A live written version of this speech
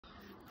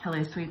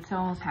Hello, sweet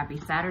souls. Happy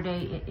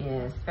Saturday. It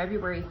is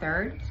February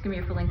 3rd. Just give me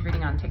your full length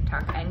reading on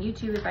TikTok and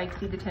YouTube. If I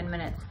exceed the 10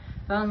 minutes,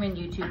 follow me on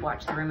YouTube,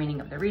 watch the remaining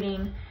of the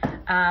reading.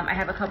 I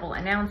have a couple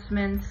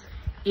announcements.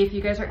 If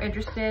you guys are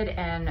interested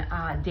in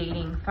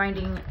dating,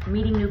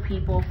 meeting new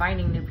people,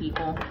 finding new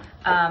people,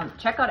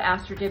 check out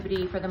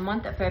Tashasdivineguidance for the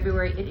month of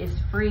February. It is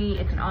free.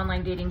 It's an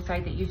online dating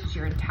site that uses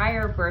your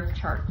entire birth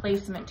chart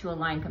placement to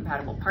align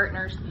compatible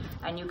partners.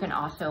 And you can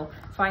also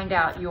find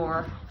out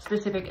your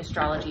specific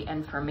astrology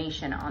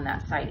information on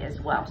that site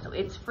as well. So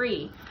it's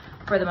free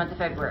for the month of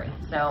February.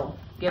 So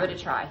give it a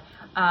try.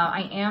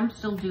 I am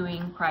still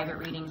doing private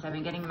readings. I've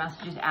been getting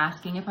messages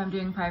asking if I'm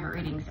doing private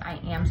readings. I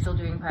am still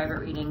doing private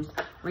readings.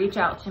 Reach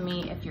out to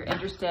me if you're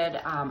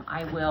interested.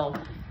 I will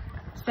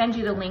send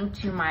you the link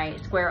to my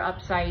Square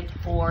Up site,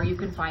 or you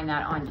can find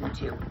that on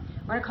YouTube.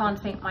 We're going to call on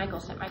St. Michael.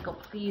 St. Michael,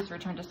 please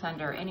return to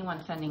sender. Anyone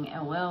sending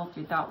ill will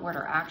through thought, word,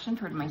 or action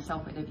toward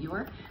myself or the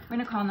viewer. We're going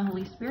to call on the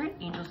Holy Spirit,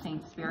 angels,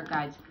 saints, spirit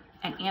guides,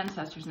 and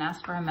ancestors, and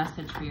ask for a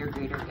message for your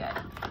greater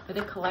good. For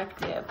the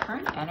collective,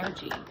 current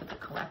energy for the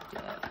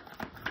collective.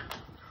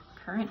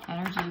 Current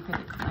energy for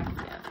the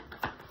collective.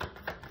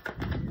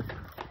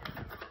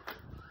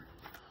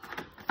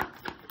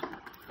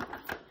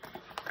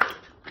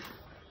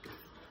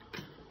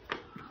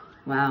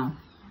 Wow.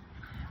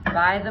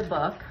 By the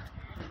book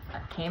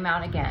came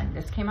out again.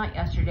 This came out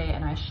yesterday,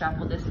 and I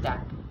shuffled this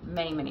deck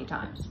many, many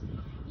times.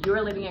 You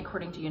are living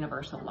according to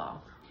universal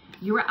law.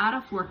 You are at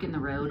a fork in the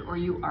road, or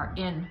you are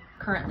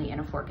currently in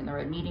a fork in the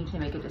road, needing to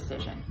make a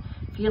decision,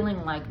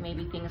 feeling like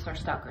maybe things are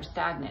stuck or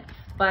stagnant,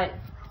 but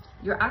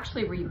you're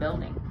actually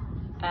rebuilding,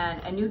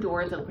 and a new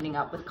door is opening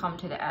up with come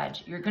to the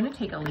edge. You're going to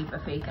take a leap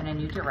of faith in a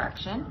new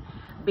direction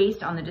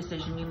based on the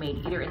decision you made,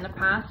 either in the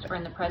past or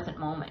in the present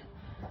moment.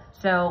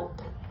 So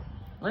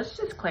let's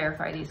just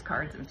clarify these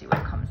cards and see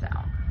what comes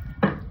out.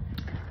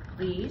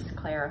 Please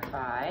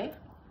clarify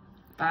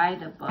by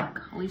the book,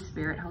 Holy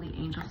Spirit, Holy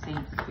Angels,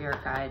 Saints,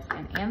 Spirit Guides,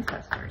 and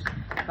Ancestors.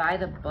 By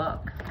the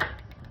book,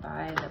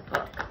 by the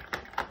book.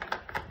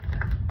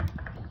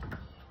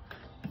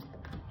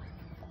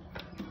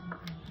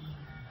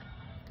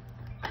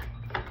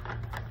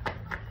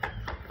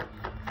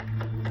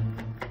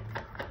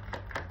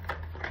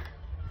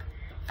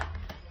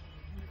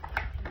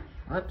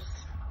 Whoops.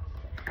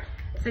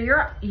 So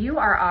you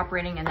are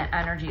operating in the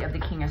energy of the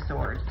King of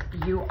Swords.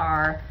 You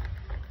are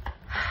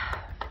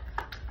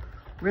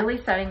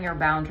really setting your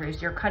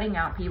boundaries. You're cutting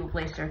out people,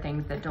 places, or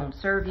things that don't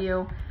serve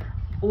you,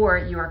 or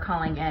you are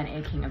calling in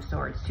a King of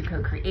Swords to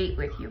co-create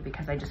with you,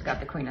 because I just got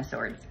the Queen of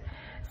Swords.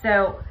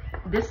 So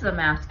this is a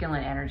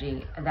masculine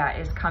energy that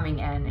is coming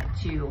in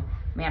to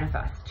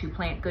manifest, to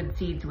plant good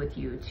seeds with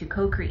you, to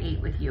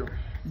co-create with you.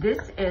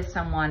 This is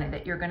someone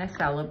that you're going to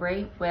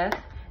celebrate with.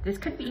 This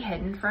could be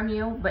hidden from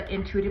you, but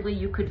intuitively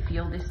you could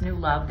feel this new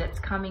love that's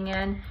coming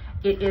in.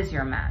 It is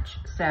your match.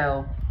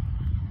 So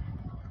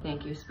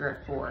thank you,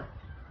 Spirit, for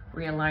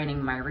realigning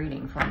my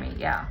reading for me.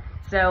 Yeah.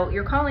 So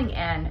you're calling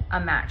in a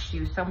match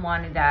to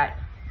someone that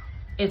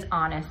is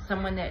honest,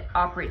 someone that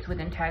operates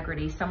with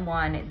integrity,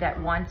 someone that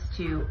wants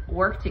to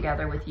work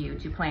together with you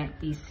to plant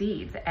these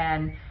seeds.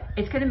 And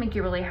it's going to make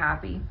you really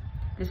happy.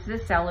 This is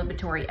a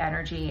celebratory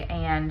energy,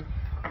 and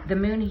the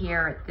moon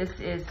here,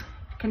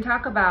 can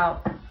talk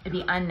about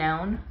the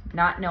unknown,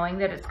 not knowing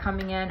that it's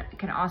coming in. It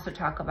can also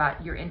talk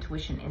about your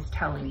intuition is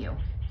telling you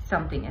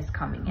something is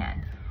coming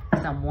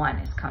in. Someone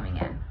is coming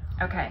in.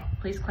 Okay,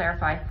 please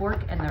clarify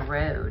fork in the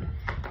road.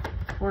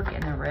 Fork in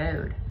the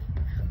road.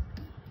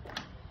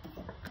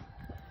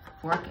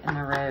 Fork in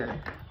the road.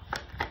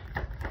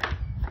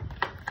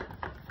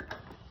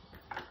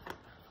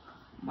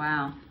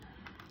 Wow.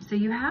 So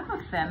you have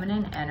a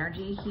feminine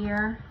energy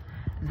here.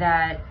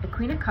 That the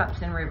Queen of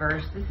Cups in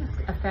reverse, this is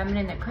a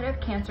feminine that could have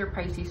Cancer,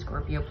 Pisces,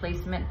 Scorpio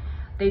placement.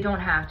 They don't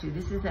have to.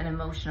 This is an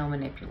emotional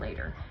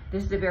manipulator.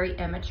 This is a very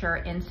immature,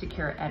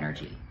 insecure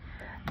energy.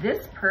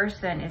 This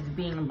person is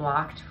being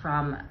blocked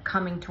from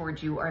coming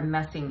towards you or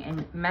messing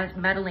and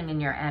meddling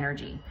in your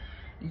energy.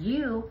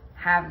 You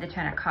have the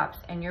Ten of Cups,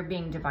 and you're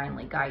being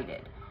divinely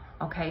guided.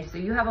 Okay, so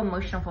you have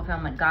emotional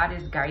fulfillment. God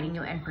is guiding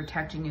you and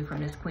protecting you from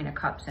this Queen of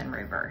Cups in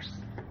reverse.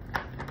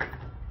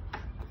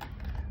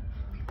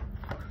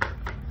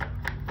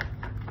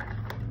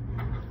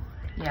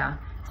 Yeah,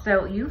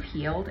 so you've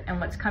healed, and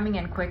what's coming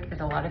in quick is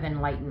a lot of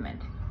enlightenment.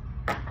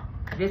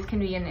 This can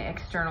be in the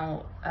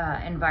external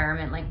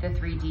environment, like the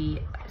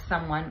 3D,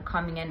 someone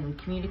coming in and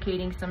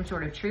communicating some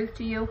sort of truth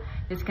to you.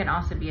 This can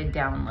also be a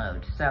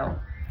download. So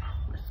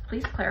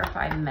please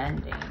clarify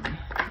mending.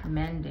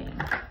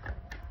 Mending.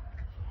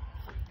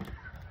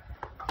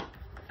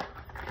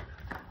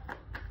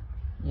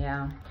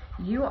 Yeah,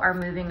 you are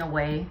moving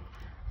away,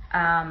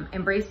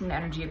 embracing the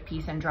energy of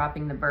peace and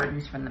dropping the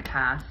burdens from the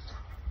past.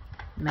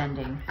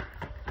 Mending.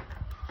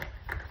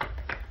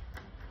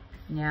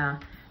 Yeah.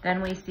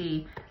 Then we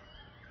see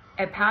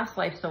a past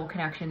life soul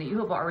connection that you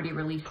have already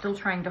released, still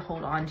trying to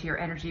hold on to your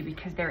energy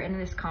because they're in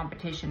this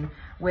competition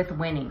with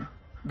winning.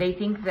 They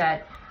think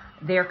that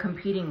they're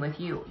competing with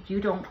you. You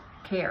don't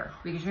care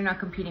because you're not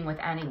competing with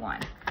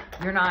anyone.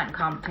 you're not in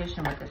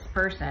competition with this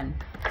person,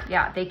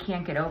 yeah, they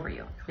can't get over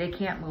you. They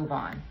can't move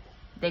on.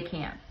 They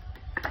can't.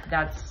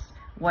 That's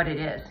what it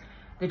is.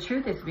 The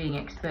truth is being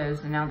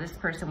exposed, and now this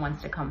person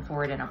wants to come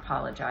forward and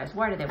apologize.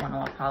 Why do they want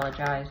to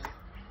apologize?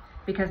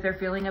 Because they're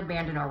feeling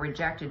abandoned or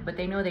rejected, but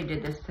they know they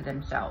did this to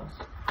themselves.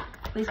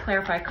 Please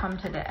clarify, come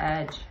to the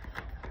edge.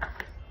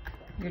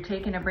 You're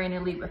taking a brand new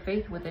leap of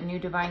faith with a new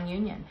divine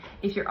union.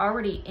 If you're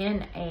already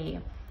in a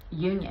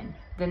union,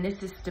 then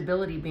this is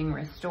stability being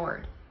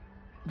restored.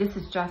 This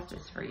is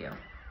justice for you.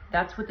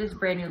 That's what this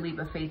brand new leap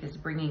of faith is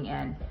bringing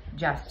in,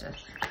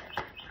 justice.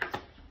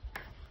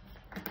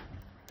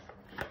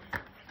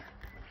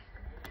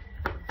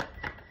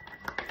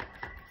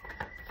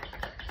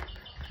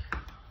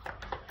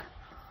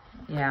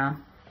 Yeah.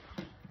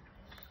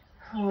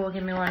 Oh,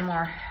 give me one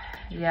more.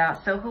 Yeah,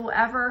 so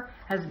whoever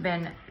has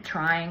been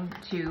trying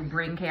to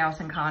bring chaos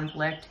and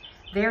conflict,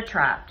 they're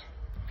trapped,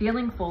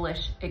 feeling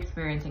foolish,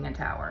 experiencing a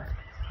tower,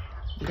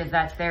 because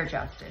that's their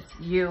justice.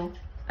 You,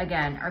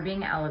 again, are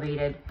being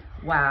elevated.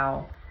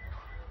 Wow.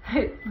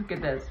 Look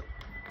at this.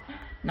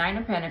 9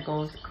 of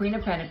Pentacles, Queen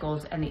of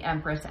Pentacles, and the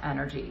Empress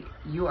energy.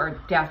 You are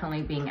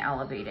definitely being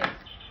elevated.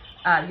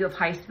 You have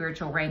high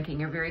spiritual ranking.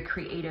 You're very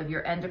creative.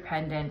 You're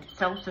independent,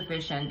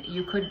 self-sufficient.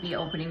 You could be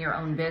opening your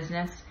own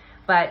business,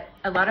 but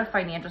a lot of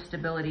financial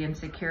stability and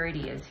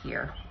security is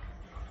here.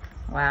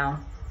 Wow.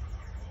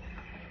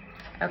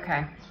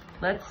 Okay,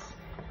 let's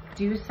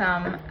do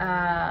some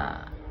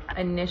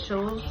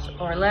initials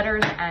or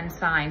letters and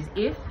signs.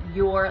 If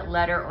your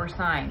letter or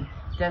sign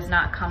does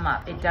not come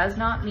up, it does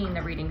not mean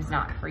the reading's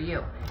not for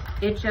you.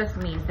 It just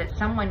means that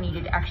someone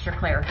needed extra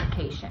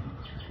clarification.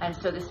 And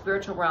so the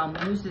spiritual realm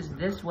uses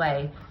this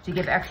way to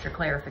give extra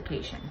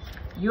clarification.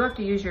 You have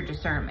to use your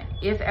discernment.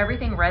 If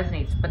everything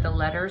resonates, but the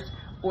letters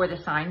or the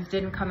signs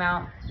didn't come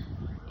out,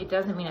 it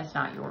doesn't mean it's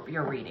not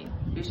your reading.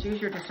 Just use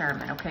your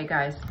discernment, okay,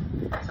 guys?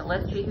 So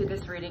let's see who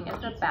this reading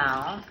is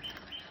about.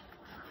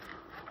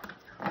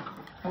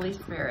 Holy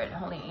Spirit,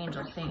 Holy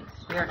Angel, Saints,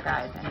 Spirit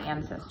Guides, and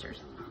Ancestors.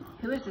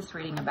 Who is this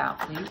reading about,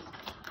 please?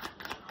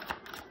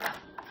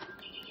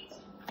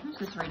 Who's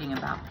this reading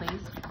about,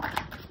 please?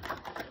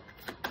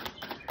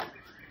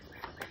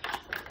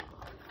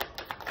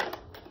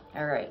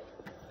 All right,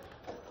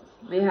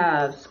 we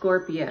have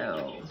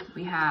Scorpio,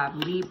 we have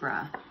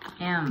Libra,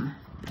 M,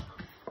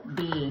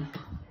 B,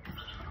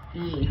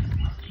 E,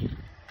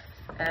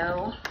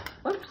 O,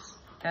 whoops,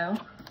 O,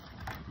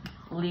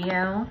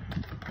 Leo,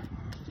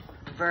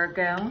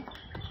 Virgo,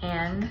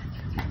 N,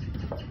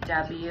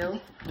 W,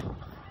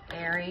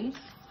 Aries,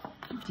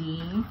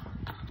 D,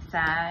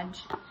 Sag,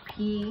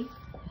 P,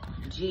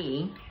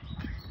 G,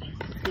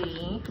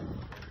 C,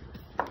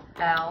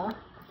 L,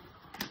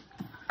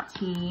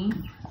 T,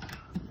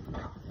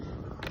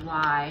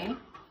 Y,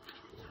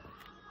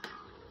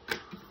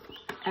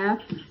 F,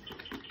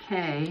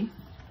 K,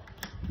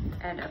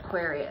 and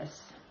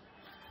Aquarius.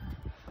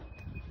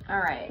 All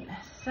right,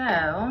 so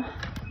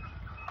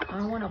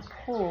I want to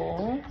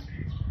pull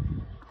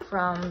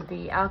from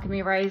the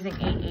Alchemy Rising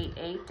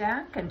 888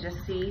 deck and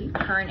just see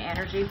current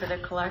energy for the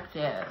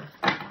collective.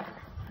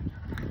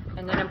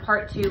 And then in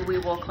part 2, we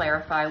will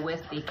clarify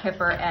with the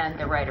Kipper and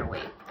the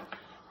Rider-Waite.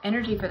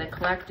 Energy for the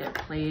collective,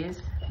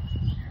 please.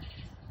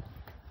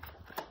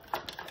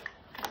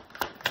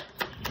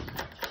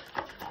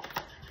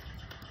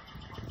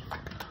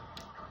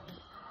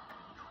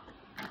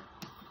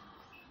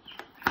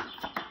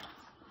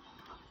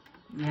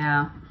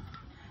 Yeah,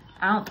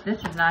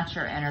 this is not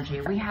your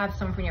energy. We have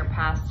some from your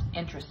past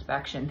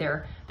introspection.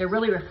 They're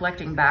really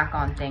reflecting back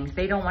on things.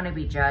 They don't want to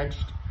be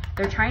judged.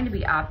 They're trying to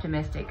be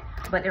optimistic,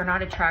 but they're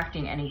not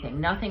attracting anything.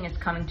 Nothing is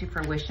coming to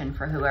fruition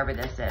for whoever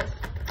this is.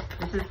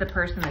 This is the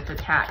person that's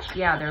attached.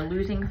 Yeah, they're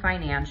losing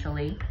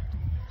financially.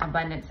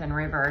 Abundance in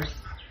reverse.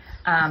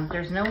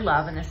 There's no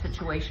love in the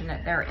situation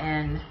that they're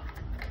in.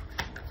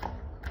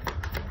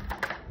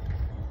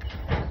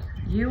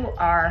 You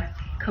are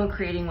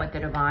co-creating with the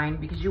divine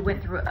because you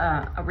went through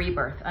a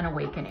rebirth, an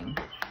awakening.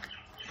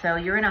 So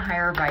you're in a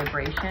higher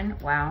vibration.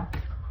 Wow.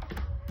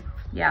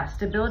 Yeah,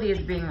 stability is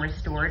being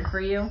restored for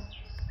you,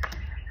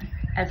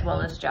 as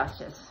well as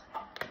justice.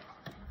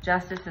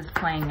 Justice is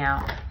playing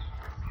out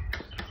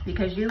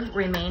because you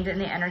remained in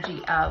the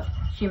energy of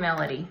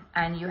humility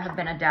and you have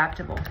been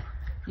adaptable.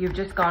 You've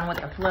just gone with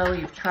the flow.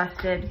 You've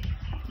trusted.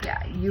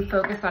 Yeah, you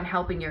focus on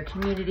helping your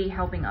community,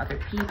 helping other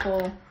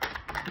people.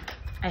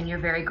 And you're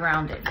very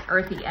grounded,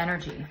 earthy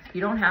energy.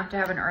 You don't have to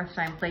have an earth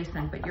sign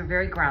placement, but you're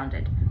very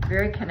grounded,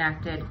 very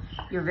connected.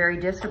 You're very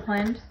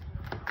disciplined.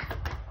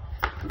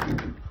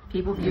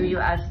 People view you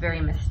as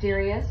very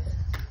mysterious.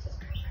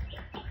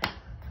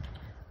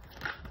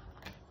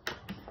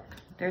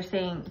 They're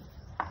saying,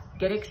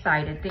 get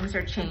excited, things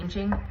are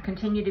changing.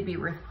 Continue to be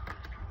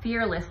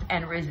fearless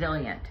and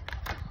resilient.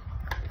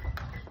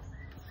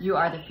 You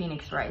are the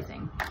Phoenix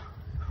rising.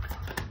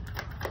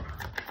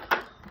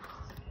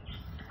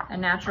 A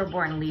natural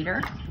born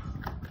leader.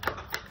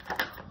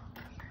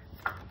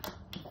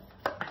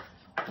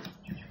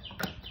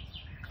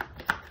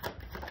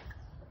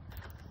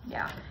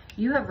 Yeah,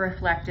 you have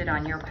reflected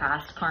on your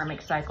past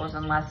karmic cycles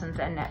and lessons,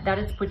 and that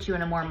has put you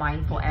in a more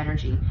mindful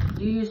energy.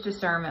 You use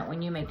discernment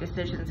when you make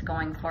decisions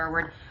going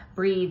forward.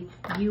 Breathe.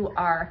 You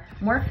are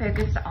more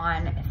focused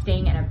on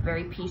staying in a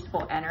very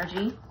peaceful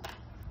energy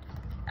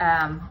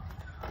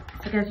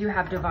because you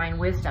have divine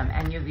wisdom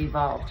and you've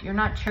evolved. You're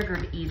not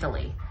triggered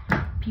easily.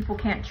 People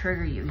can't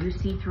trigger you. You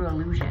see through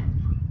illusion.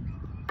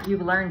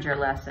 You've learned your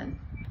lesson,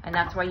 and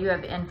that's why you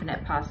have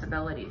infinite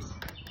possibilities.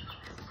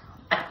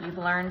 You've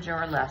learned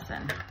your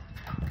lesson.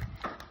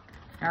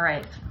 All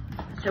right,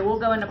 so we'll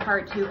go into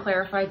part 2,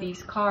 clarify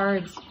these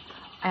cards,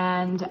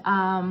 and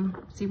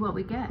see what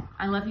we get.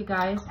 I love you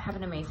guys. Have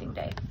an amazing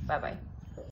day. Bye-bye.